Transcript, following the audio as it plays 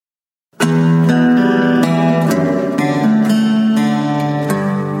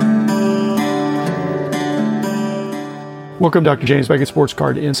Welcome, Dr. James Beckett, Sports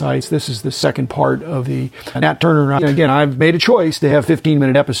Card Insights. This is the second part of the Nat Turner. Again, I've made a choice to have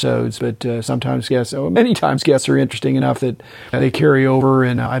 15-minute episodes, but many times guests are interesting enough that they carry over,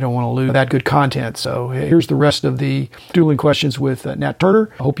 and I don't want to lose that good content. So here's the rest of the dueling questions with Nat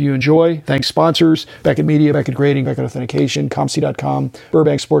Turner. I hope you enjoy. Thanks, sponsors: Beckett Media, Beckett Grading, Beckett Authentication, ComC.com,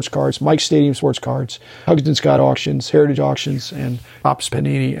 Burbank Sports Cards, Mike Stadium Sports Cards, Huggins & Scott Auctions, Heritage Auctions, and Ops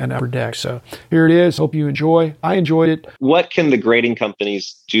Panini and Upper Deck. So here it is. Hope you enjoy. I enjoyed it. What can the grading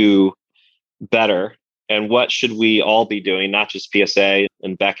companies do better? And what should we all be doing, not just PSA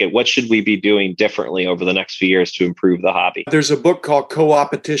and Beckett? What should we be doing differently over the next few years to improve the hobby? There's a book called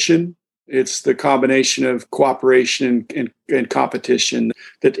Co-opetition. It's the combination of cooperation and competition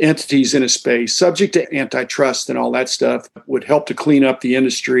that entities in a space, subject to antitrust and all that stuff, would help to clean up the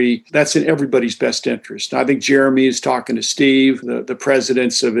industry. That's in everybody's best interest. I think Jeremy is talking to Steve, the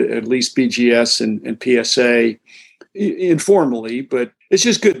presidents of at least BGS and PSA, informally, but it's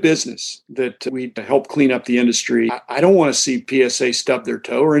just good business that we help clean up the industry. I don't want to see PSA stub their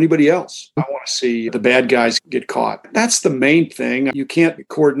toe or anybody else. I want to see the bad guys get caught. That's the main thing. You can't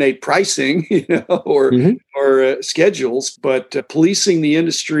coordinate pricing, or schedules, but policing the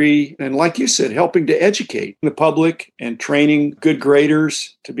industry and, like you said, helping to educate the public and training good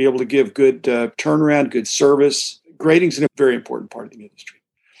graders to be able to give good turnaround, good service. Grading is a very important part of the industry.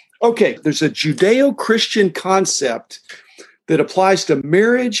 Okay, there's a Judeo-Christian concept that applies to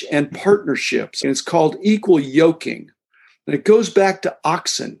marriage and partnerships, and it's called equal yoking. And it goes back to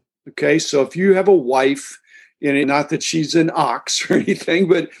oxen. Okay, so if you have a wife, not that she's an ox or anything,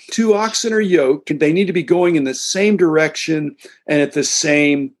 but two oxen are yoked, and they need to be going in the same direction and at the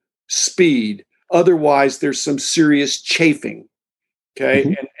same speed. Otherwise, there's some serious chafing,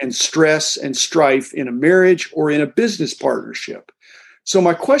 okay, and stress and strife in a marriage or in a business partnership. So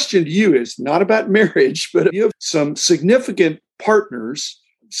my question to you is not about marriage, but you have some significant partners,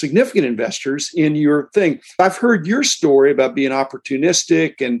 significant investors in your thing. I've heard your story about being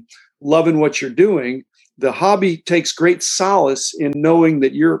opportunistic and loving what you're doing. The hobby takes great solace in knowing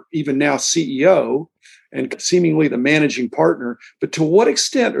that you're even now CEO and seemingly the managing partner. But to what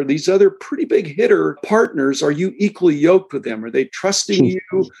extent are these other pretty big hitter partners, are you equally yoked with them? Are they trusting you?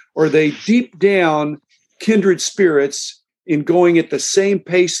 Or are they deep down kindred spirits in going at the same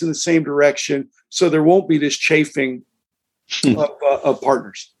pace in the same direction, so there won't be this chafing of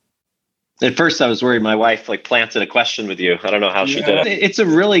partners? At first, I was worried my wife planted a question with you. I don't know how she did it. It's a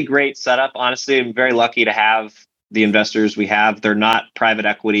really great setup. Honestly, I'm very lucky to have the investors we have. They're not private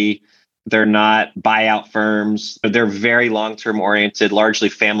equity. They're not buyout firms. They're very long-term oriented, largely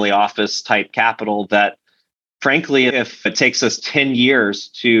family office type capital that, frankly, if it takes us 10 years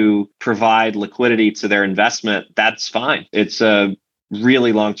to provide liquidity to their investment, that's fine. It's a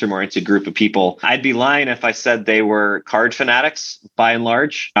really long-term oriented group of people. I'd be lying if I said they were card fanatics, by and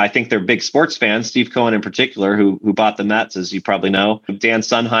large. I think they're big sports fans. Steve Cohen in particular, who bought the Mets, as you probably know. Dan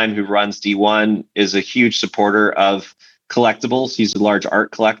Sunheim, who runs D1, is a huge supporter of collectibles. He's a large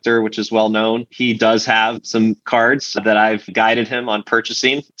art collector, which is well known. He does have some cards that I've guided him on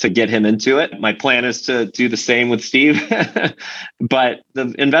purchasing to get him into it. My plan is to do the same with Steve. But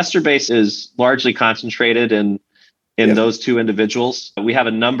the investor base is largely concentrated in those two individuals. We have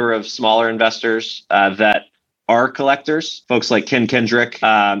a number of smaller investors that are collectors, folks like Ken Kendrick,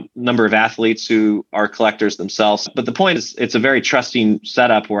 number of athletes who are collectors themselves. But the point is, it's a very trusting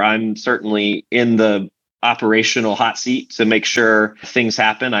setup where I'm certainly in the operational hot seat to make sure things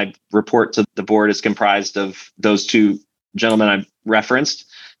happen. I report to the board is comprised of those two gentlemen I've referenced,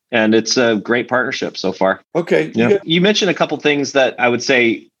 and it's a great partnership so far. Okay. Yeah. You mentioned a couple things that I would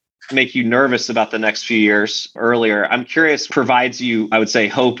say make you nervous about the next few years earlier. I'm curious, provides you, I would say,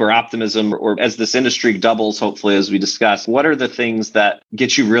 hope or optimism, or as this industry doubles, hopefully, as we discussed, what are the things that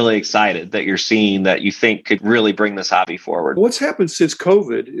get you really excited that you're seeing that you think could really bring this hobby forward? What's happened since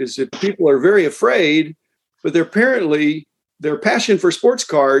COVID is that people are very afraid, but apparently their passion for sports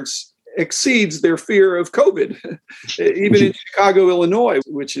cards exceeds their fear of COVID, even in Chicago, Illinois,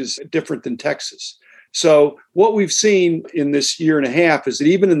 which is different than Texas. So what we've seen in this year and a half is that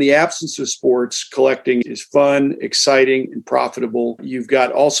even in the absence of sports, collecting is fun, exciting, and profitable. You've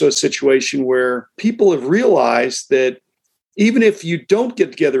got also a situation where people have realized that even if you don't get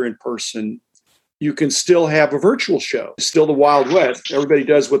together in person, you can still have a virtual show. It's still the Wild West. Everybody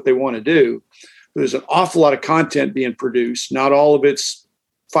does what they want to do. There's an awful lot of content being produced. Not all of it's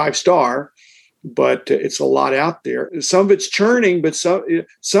 5-star, but it's a lot out there. Some of it's churning, but some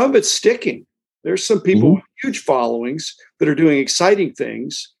of it's sticking. There's some people with huge followings that are doing exciting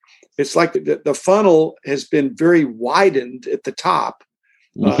things. It's like the funnel has been very widened at the top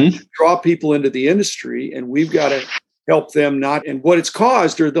to draw people into the industry. And we've got to help them not. And what it's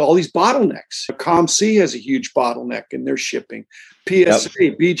caused are all these bottlenecks. ComC has a huge bottleneck in their shipping. PSA,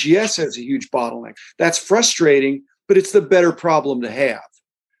 BGS has a huge bottleneck. That's frustrating, but it's the better problem to have.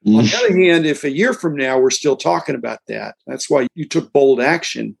 On the other hand, if a year from now we're still talking about that, that's why you took bold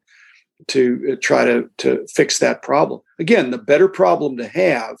action to try to fix that problem. Again, the better problem to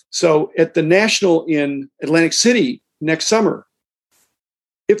have. So at the National in Atlantic City next summer,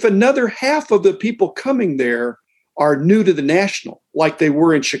 if another half of the people coming there are new to the National, like they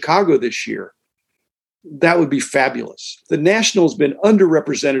were in Chicago this year, that would be fabulous. The National has been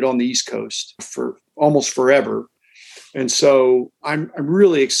underrepresented on the East Coast for almost forever. And so I'm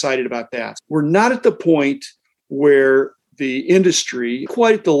really excited about that. We're not at the point where the industry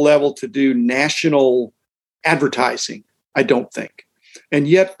quite at the level to do national advertising, I don't think. And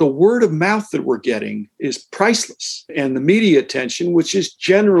yet the word of mouth that we're getting is priceless, and the media attention, which is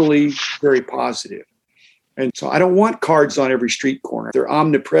generally very positive. And so I don't want cards on every street corner. They're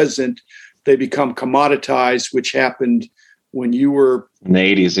omnipresent. They become commoditized, which happened when you were in the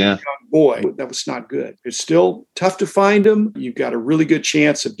 80s, yeah. A young boy. That was not good. It's still tough to find them. You've got a really good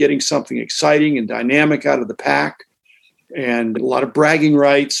chance of getting something exciting and dynamic out of the pack, and a lot of bragging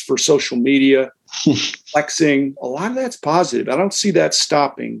rights for social media, flexing. A lot of that's positive. I don't see that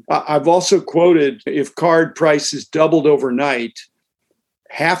stopping. I've also quoted, if card prices doubled overnight,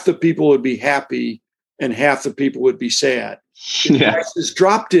 half the people would be happy and half the people would be sad. If prices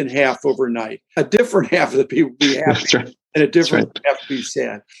dropped in half overnight, a different half of the people would be happy. That's right. And a different half would be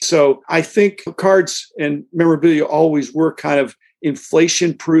sad. So I think cards and memorabilia always were kind of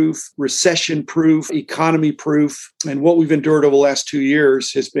inflation-proof, recession-proof, economy-proof. And what we've endured over the last 2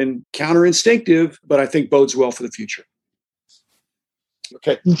 years has been counterinstinctive, but I think bodes well for the future.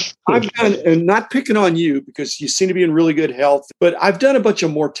 Okay. I've done, and not picking on you because you seem to be in really good health, but I've done a bunch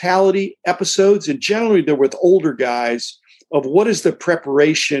of mortality episodes, and generally they're with older guys, of what is the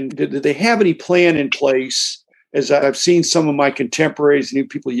preparation? Did they have any plan in place? As I've seen some of my contemporaries, new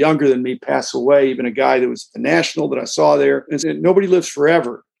people younger than me pass away, even a guy that was at the National that I saw there, and nobody lives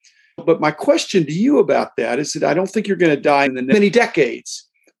forever. But my question to you about that is that I don't think you're going to die in the many decades.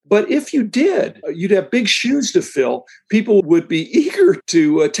 But if you did, you'd have big shoes to fill. People would be eager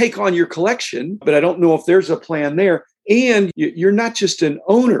to take on your collection, but I don't know if there's a plan there. And you're not just an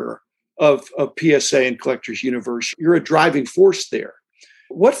owner of PSA and Collectors Universe. You're a driving force there.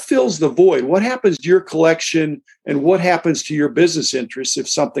 What fills the void? What happens to your collection, and what happens to your business interests if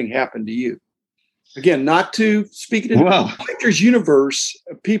something happened to you? Again, not to speak in Collectors Universe,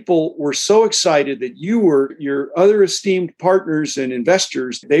 people were so excited that you were, your other esteemed partners and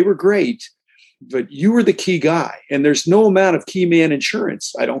investors, they were great, but you were the key guy. And there's no amount of key man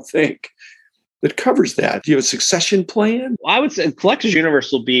insurance, I don't think, that covers that. Do you have a succession plan? Well, I would say Collectors Universe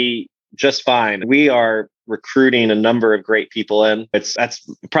will be just fine. We are recruiting a number of great people in. That's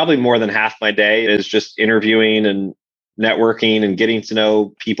probably more than half my day is just interviewing and networking and getting to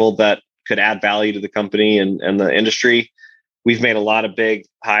know people that could add value to the company and the industry. We've made a lot of big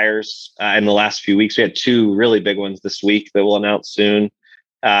hires in the last few weeks. We had 2 really big ones this week that we'll announce soon.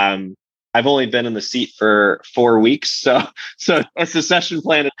 I've only been in the seat for 4 weeks, so a succession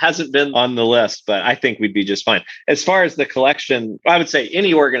plan hasn't been on the list, but I think we'd be just fine. As far as the collection, I would say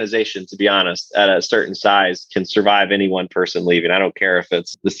any organization, to be honest, at a certain size can survive any one person leaving. I don't care if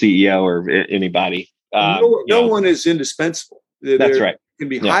it's the CEO or anybody. No one is indispensable. That's right. Can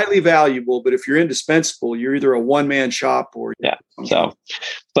be highly valuable, but if you're indispensable, you're either a one-man shop or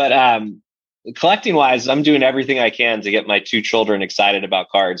collecting wise, I'm doing everything I can to get my 2 children excited about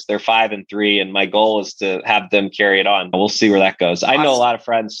cards. They're 5 and 3, and my goal is to have them carry it on. We'll see where that goes. I know a lot of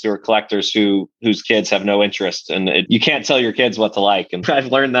friends who are collectors whose kids have no interest, and you can't tell your kids what to like. And I've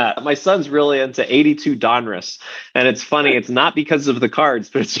learned that. My son's really into 82 Donruss, and it's funny. It's not because of the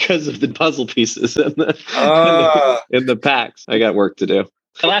cards, but it's because of the puzzle pieces in the packs. I got work to do.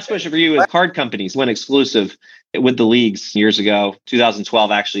 The last question for you is card companies went exclusive with the leagues years ago,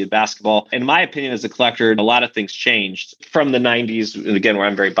 2012, actually, in basketball. In my opinion, as a collector, a lot of things changed from the 90s, and again, where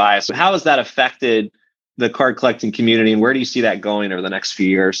I'm very biased. So how has that affected the card collecting community, and where do you see that going over the next few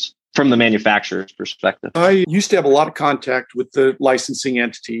years from the manufacturer's perspective? I used to have a lot of contact with the licensing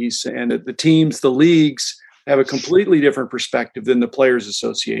entities, and the teams, the leagues, have a completely different perspective than the players'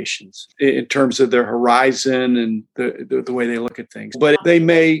 associations in terms of their horizon and the way they look at things. But they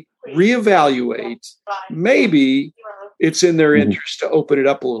may reevaluate. Maybe it's in their interest to open it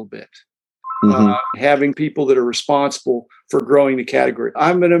up a little bit. Having people that are responsible for growing the category.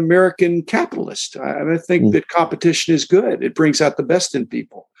 I'm an American capitalist. I think that competition is good. It brings out the best in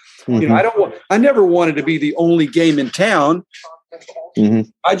people. You know, I never wanted to be the only game in town.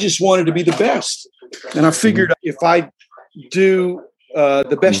 I just wanted to be the best. And I figured if I do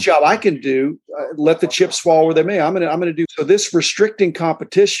the best job I can do, let the chips fall where they may. I'm gonna do so. This restricting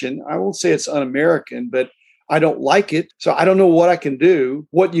competition, I won't say it's un-American, but I don't like it. So I don't know what I can do.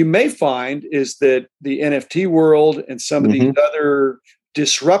 What you may find is that the NFT world and some of these other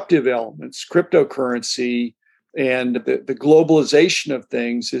disruptive elements, cryptocurrency, and the globalization of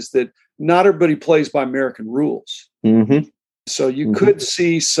things, is that not everybody plays by American rules. So you could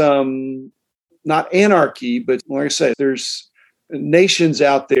see some, not anarchy, but like I say, there's nations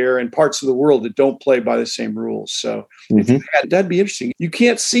out there and parts of the world that don't play by the same rules. So that'd be interesting. You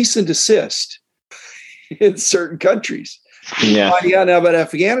can't cease and desist in certain countries. Now about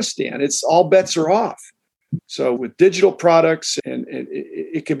Afghanistan, it's all bets are off. So with digital products, and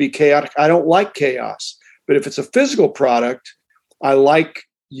it can be chaotic. I don't like chaos, but if it's a physical product, I like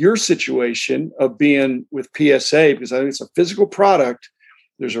your situation of being with PSA, because I think it's a physical product.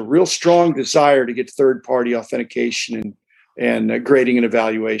 There's a real strong desire to get third-party authentication and grading and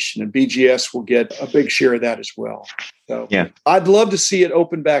evaluation, and BGS will get a big share of that as well. So I'd love to see it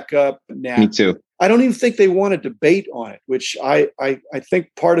open back up now. Me too. I don't even think they want a debate on it, which I think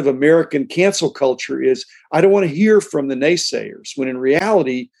part of American cancel culture is I don't want to hear from the naysayers, when in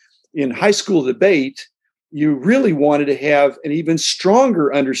reality, in high school debate, you really wanted to have an even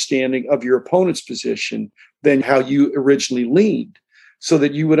stronger understanding of your opponent's position than how you originally leaned, so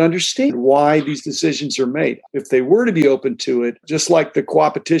that you would understand why these decisions are made. If they were to be open to it, just like the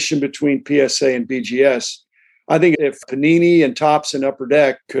co-opetition between PSA and BGS, I think if Panini and Topps and Upper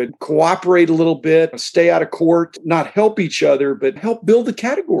Deck could cooperate a little bit, stay out of court, not help each other, but help build the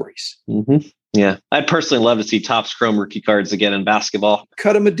categories. Yeah. I'd personally love to see Topps Chrome rookie cards again in basketball.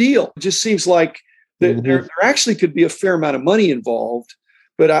 Cut them a deal. It just seems like there actually could be a fair amount of money involved.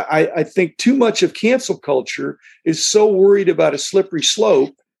 But I think too much of cancel culture is so worried about a slippery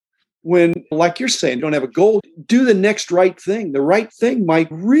slope when, like you're saying, don't have a goal. Do the next right thing. The right thing might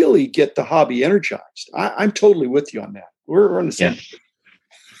really get the hobby energized. I'm totally with you on that. We're on the same.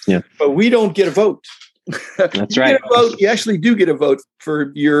 Yeah. But we don't get a vote. That's right. You actually do get a vote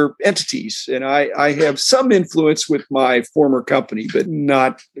for your entities. And I have some influence with my former company, but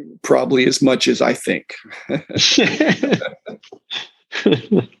not probably as much as I think. The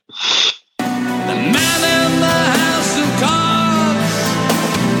man